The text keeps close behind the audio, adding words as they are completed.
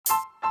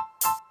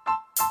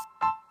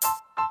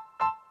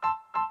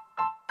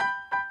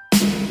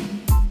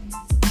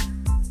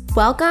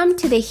Welcome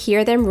to the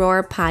Hear Them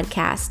Roar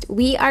podcast.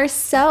 We are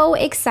so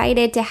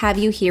excited to have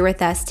you here with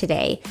us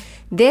today.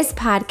 This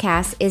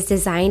podcast is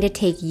designed to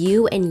take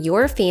you and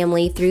your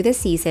family through the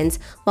seasons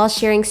while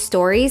sharing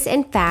stories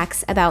and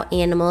facts about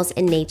animals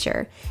and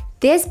nature.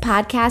 This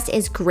podcast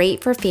is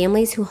great for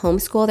families who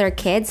homeschool their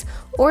kids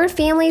or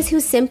families who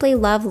simply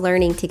love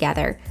learning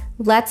together.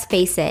 Let's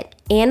face it,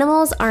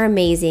 animals are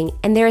amazing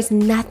and there is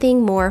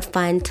nothing more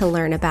fun to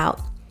learn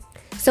about.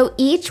 So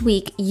each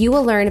week you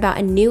will learn about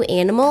a new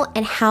animal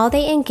and how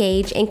they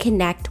engage and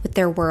connect with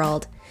their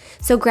world.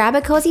 So grab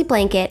a cozy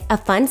blanket, a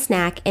fun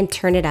snack, and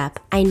turn it up.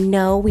 I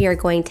know we are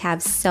going to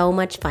have so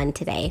much fun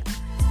today.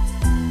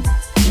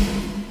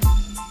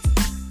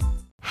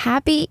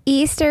 Happy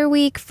Easter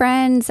week,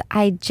 friends.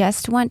 I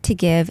just want to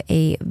give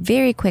a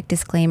very quick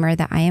disclaimer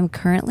that I am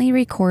currently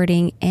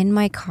recording in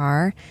my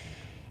car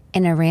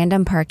in a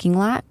random parking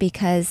lot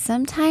because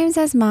sometimes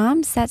as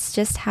moms, that's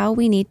just how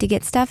we need to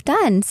get stuff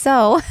done.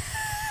 So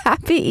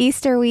happy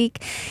Easter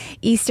week.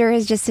 Easter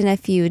is just in a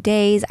few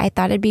days. I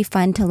thought it'd be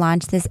fun to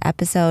launch this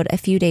episode a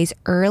few days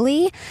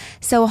early.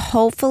 So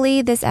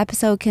hopefully this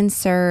episode can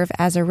serve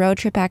as a road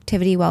trip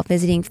activity while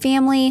visiting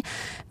family,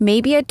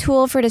 maybe a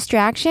tool for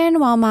distraction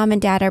while mom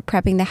and dad are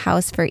prepping the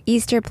house for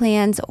Easter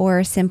plans,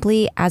 or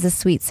simply as a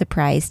sweet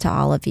surprise to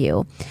all of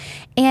you.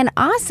 And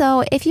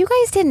also, if you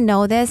guys didn't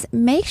know this,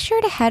 make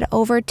sure to head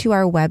over to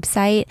our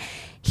website,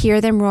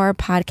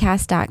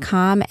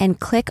 hearthemroarpodcast.com, and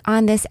click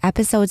on this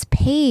episode's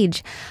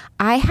page.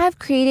 I have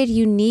created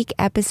unique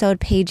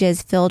episode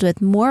pages filled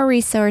with more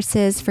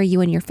resources for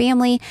you and your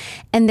family,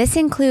 and this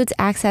includes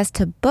access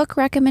to book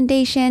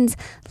recommendations,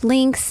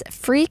 links,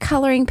 free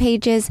coloring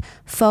pages,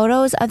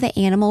 photos of the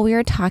animal we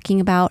are talking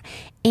about,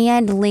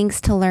 and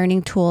links to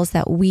learning tools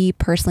that we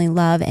personally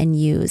love and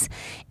use.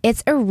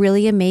 It's a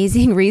really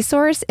amazing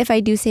resource, if I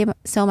do say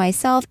so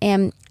myself,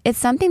 and it's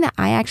something that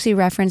I actually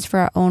reference for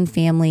our own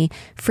family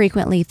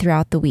frequently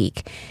throughout the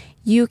week.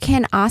 You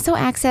can also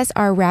access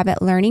our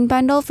Rabbit Learning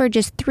Bundle for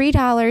just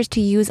 $3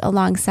 to use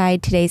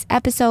alongside today's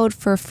episode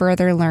for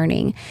further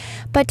learning.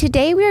 But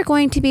today we are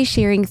going to be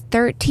sharing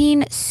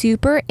 13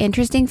 super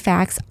interesting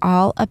facts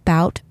all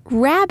about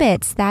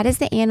rabbits. That is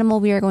the animal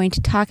we are going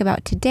to talk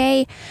about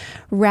today.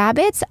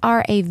 Rabbits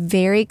are a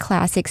very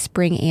classic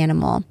spring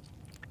animal,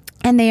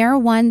 and they are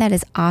one that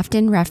is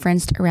often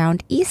referenced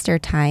around Easter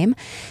time.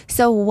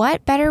 So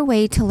what better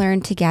way to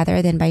learn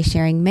together than by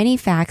sharing many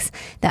facts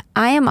that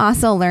I am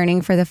also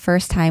learning for the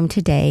first time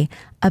today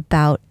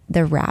about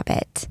the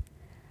rabbit.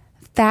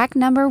 Fact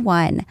number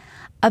 1,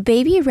 a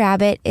baby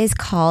rabbit is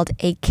called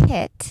a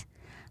kit.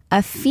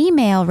 A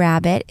female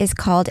rabbit is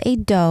called a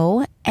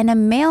doe, and a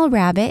male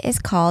rabbit is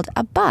called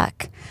a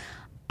buck.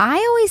 I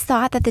always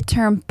thought that the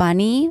term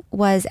bunny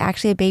was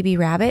actually a baby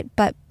rabbit,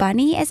 but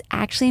bunny is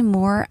actually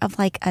more of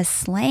like a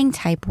slang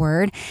type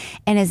word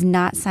and is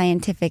not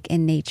scientific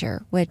in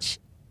nature, which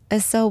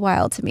is so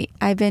wild to me.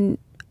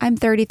 I'm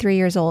 33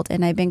 years old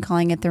and I've been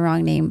calling it the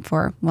wrong name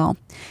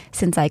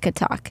since I could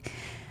talk.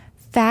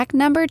 Fact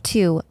number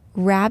 2,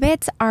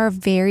 rabbits are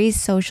very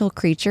social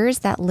creatures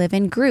that live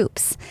in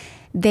groups.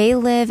 They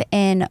live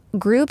in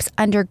groups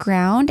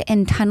underground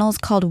in tunnels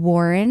called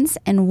warrens,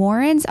 and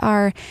warrens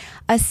are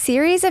a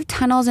series of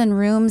tunnels and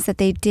rooms that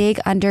they dig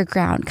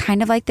underground,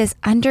 kind of like this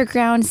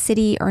underground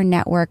city or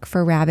network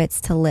for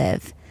rabbits to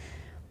live.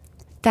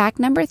 Fact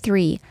number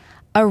 3,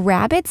 a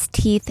rabbit's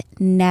teeth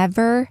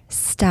never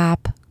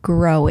stop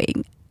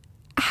growing.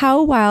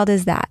 How wild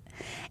is that?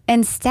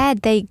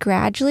 Instead, they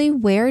gradually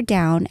wear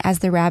down as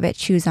the rabbit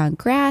chews on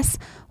grass,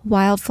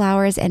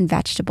 wildflowers, and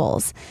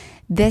vegetables.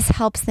 This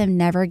helps them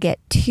never get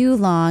too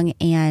long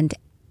and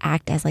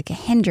act as like a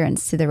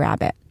hindrance to the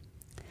rabbit.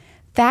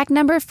 Fact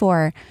number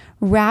 4,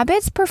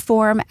 rabbits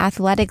perform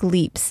athletic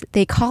leaps.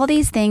 They call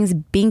these things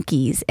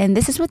binkies, and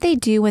this is what they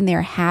do when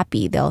they're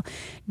happy. They'll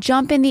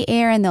jump in the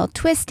air and they'll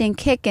twist and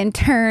kick and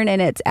turn,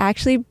 and it's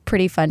actually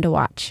pretty fun to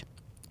watch.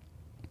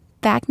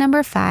 Fact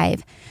number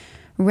 5,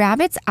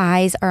 rabbits'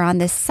 eyes are on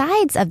the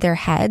sides of their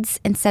heads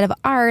instead of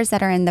ours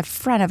that are in the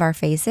front of our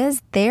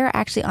faces. They're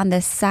actually on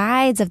the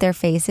sides of their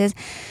faces.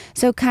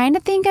 So kind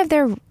of think of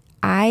their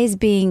eyes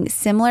being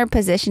similar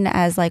position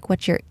as like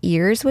what your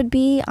ears would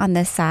be on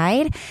the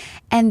side.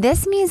 And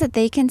this means that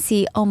they can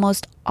see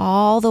almost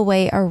all the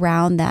way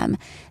around them.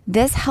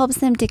 This helps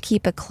them to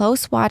keep a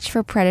close watch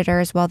for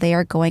predators while they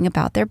are going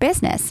about their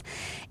business.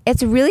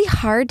 It's really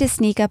hard to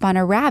sneak up on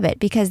a rabbit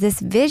because this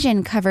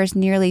vision covers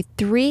nearly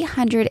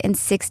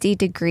 360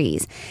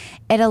 degrees.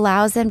 It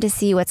allows them to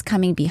see what's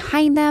coming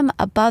behind them,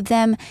 above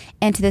them,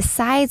 and to the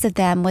sides of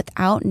them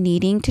without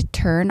needing to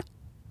turn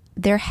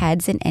their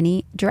heads in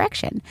any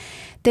direction.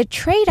 The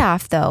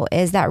trade-off, though,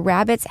 is that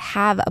rabbits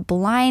have a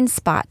blind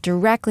spot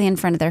directly in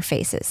front of their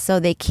faces. So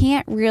they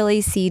can't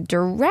really see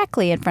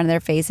directly in front of their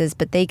faces,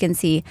 but they can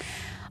see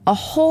a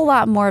whole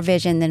lot more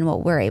vision than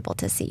what we're able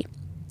to see.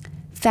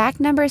 Fact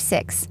number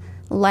 6,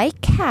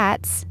 like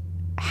cats,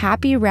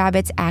 happy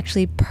rabbits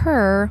actually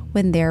purr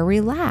when they're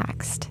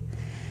relaxed.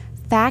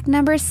 Fact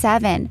number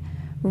 7,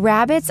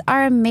 rabbits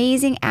are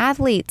amazing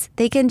athletes.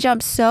 They can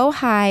jump so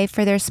high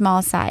for their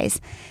small size.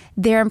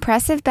 Their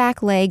impressive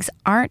back legs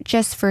aren't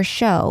just for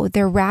show.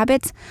 Their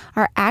rabbits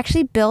are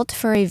actually built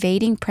for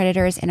evading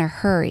predators in a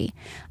hurry.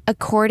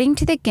 According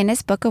to the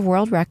Guinness Book of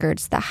World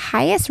Records, the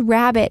highest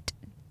rabbit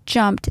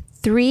jumped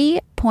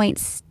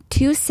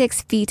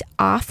 3.26 feet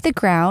off the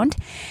ground,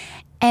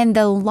 and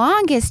the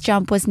longest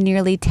jump was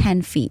nearly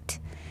 10 feet.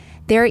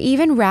 There are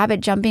even rabbit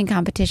jumping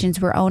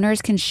competitions where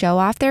owners can show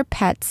off their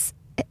pets'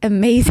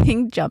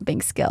 amazing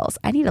jumping skills.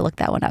 I need to look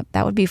that one up.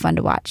 That would be fun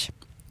to watch.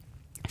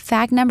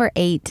 Fact number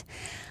 8,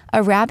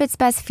 a rabbit's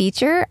best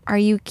feature. Are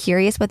you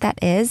curious what that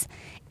is?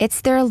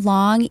 It's their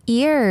long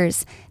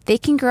ears. They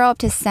can grow up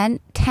to 10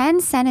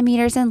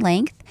 centimeters in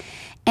length,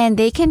 and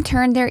they can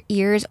turn their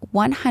ears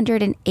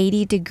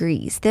 180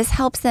 degrees. This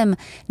helps them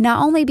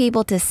not only be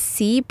able to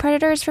see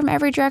predators from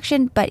every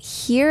direction, but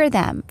hear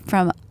them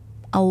from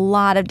a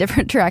lot of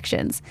different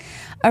directions.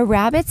 A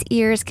rabbit's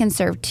ears can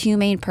serve 2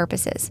 main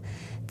purposes.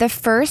 The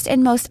first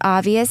and most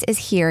obvious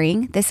is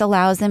hearing. This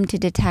allows them to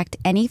detect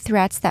any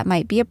threats that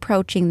might be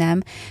approaching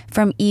them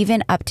from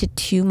even up to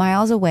 2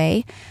 miles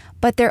away.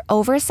 But their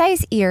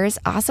oversized ears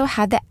also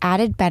have the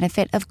added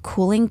benefit of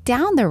cooling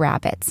down the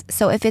rabbits.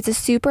 So if it's a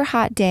super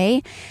hot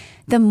day,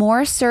 the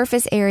more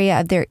surface area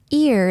of their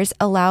ears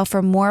allow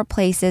for more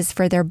places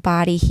for their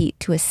body heat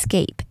to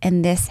escape,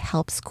 and this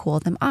helps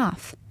cool them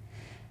off.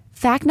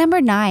 Fact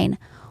number 9,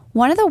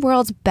 one of the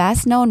world's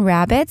best known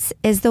rabbits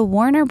is the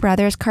Warner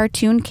Brothers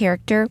cartoon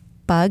character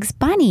Bugs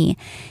Bunny.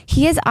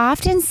 He is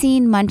often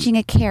seen munching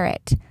a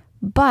carrot.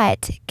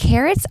 But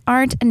carrots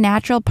aren't a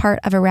natural part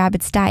of a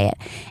rabbit's diet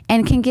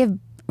and can give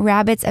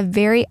rabbits a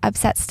very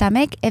upset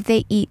stomach if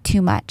they eat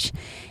too much.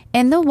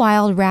 In the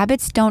wild,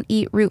 rabbits don't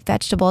eat root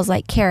vegetables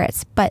like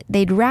carrots, but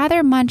they'd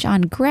rather munch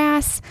on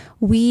grass,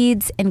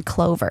 weeds, and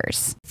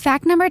clovers.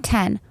 Fact number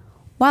 10,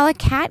 while a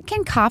cat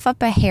can cough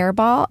up a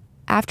hairball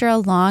after a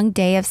long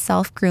day of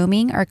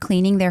self-grooming or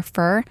cleaning their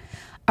fur,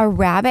 a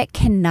rabbit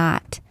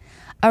cannot.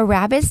 A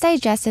rabbit's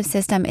digestive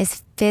system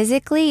is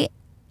physically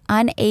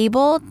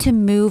unable to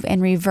move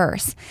in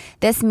reverse.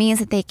 This means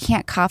that they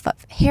can't cough up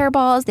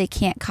hairballs, they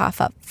can't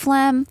cough up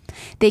phlegm,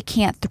 they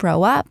can't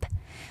throw up.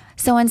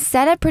 So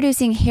instead of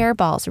producing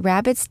hairballs,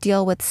 rabbits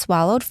deal with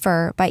swallowed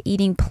fur by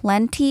eating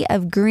plenty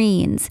of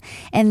greens,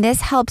 and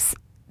this helps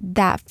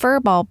that fur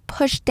ball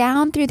push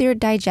down through their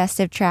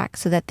digestive tract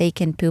so that they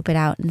can poop it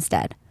out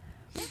instead.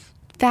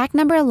 Fact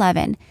number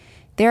 11,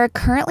 there are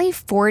currently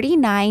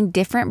 49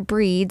 different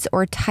breeds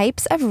or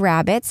types of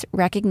rabbits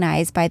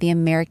recognized by the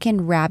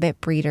American Rabbit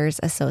Breeders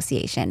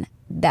Association.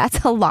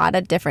 That's a lot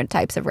of different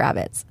types of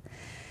rabbits.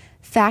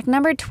 Fact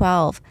number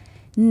 12,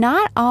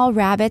 not all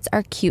rabbits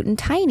are cute and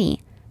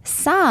tiny.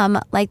 Some,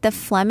 like the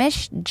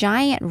Flemish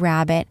giant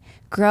rabbit,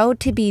 grow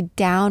to be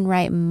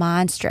downright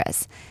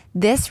monstrous.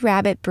 This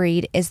rabbit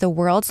breed is the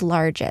world's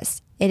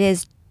largest. It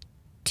is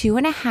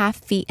 2.5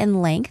 feet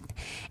in length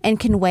and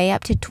can weigh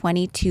up to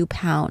 22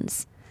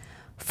 pounds.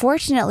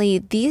 Fortunately,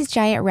 these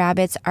giant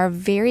rabbits are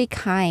very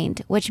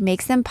kind, which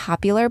makes them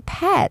popular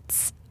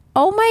pets.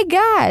 Oh my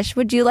gosh,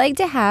 would you like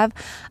to have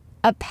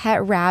a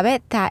pet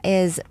rabbit that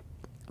is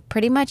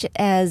pretty much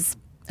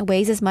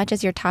weighs as much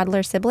as your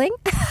toddler sibling?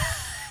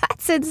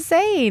 That's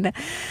insane.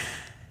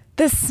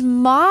 The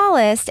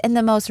smallest and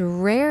the most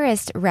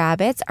rarest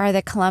rabbits are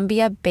the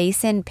Columbia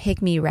Basin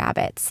pygmy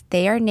rabbits.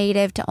 They are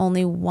native to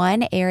only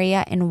one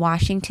area in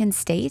Washington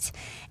state,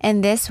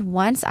 and this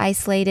once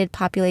isolated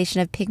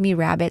population of pygmy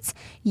rabbits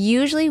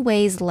usually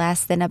weighs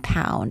less than a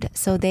pound,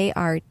 so they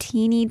are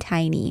teeny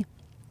tiny.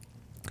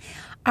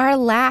 Our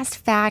last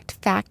fact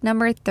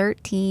number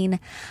 13.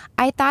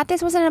 I thought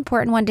this was an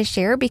important one to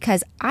share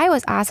because I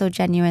was also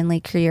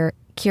genuinely curious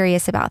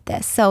about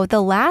this. So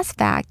the last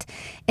fact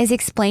is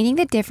explaining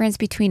the difference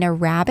between a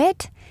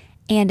rabbit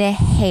and a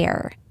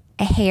hare.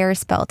 A hare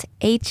spelled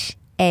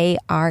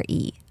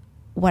H-A-R-E.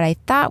 What I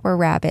thought were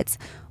rabbits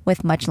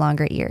with much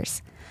longer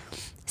ears.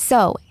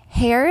 So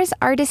hares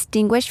are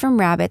distinguished from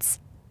rabbits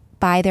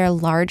by their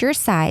larger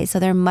size. So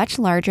they're much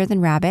larger than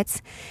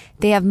rabbits.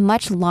 They have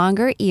much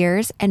longer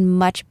ears and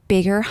much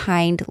bigger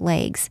hind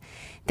legs.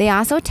 They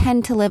also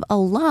tend to live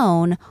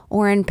alone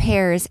or in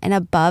pairs in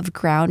above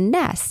ground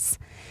nests.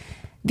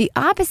 The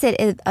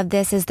opposite of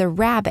this is the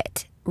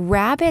rabbit.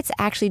 Rabbits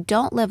actually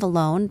don't live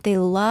alone. They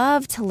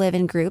love to live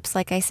in groups.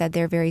 Like I said,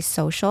 they're very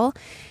social.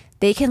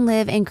 They can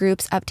live in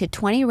groups up to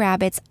 20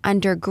 rabbits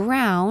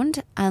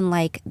underground,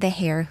 unlike the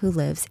hare who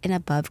lives in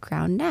above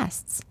ground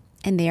nests.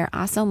 And they are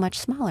also much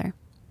smaller.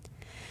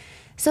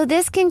 So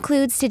this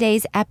concludes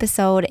today's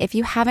episode. If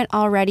you haven't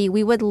already,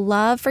 we would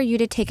love for you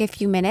to take a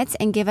few minutes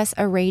and give us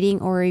a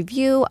rating or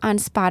review on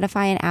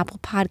Spotify and Apple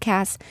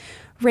Podcasts.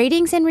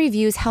 Ratings and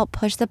reviews help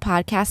push the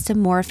podcast to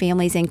more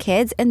families and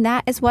kids, and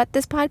that is what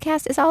this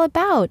podcast is all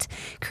about,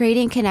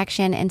 creating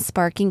connection and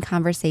sparking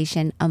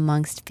conversation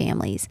amongst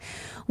families.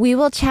 We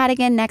will chat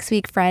again next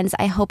week, friends.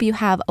 I hope you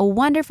have a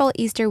wonderful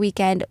Easter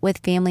weekend with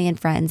family and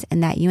friends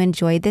and that you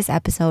enjoyed this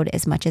episode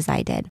as much as I did.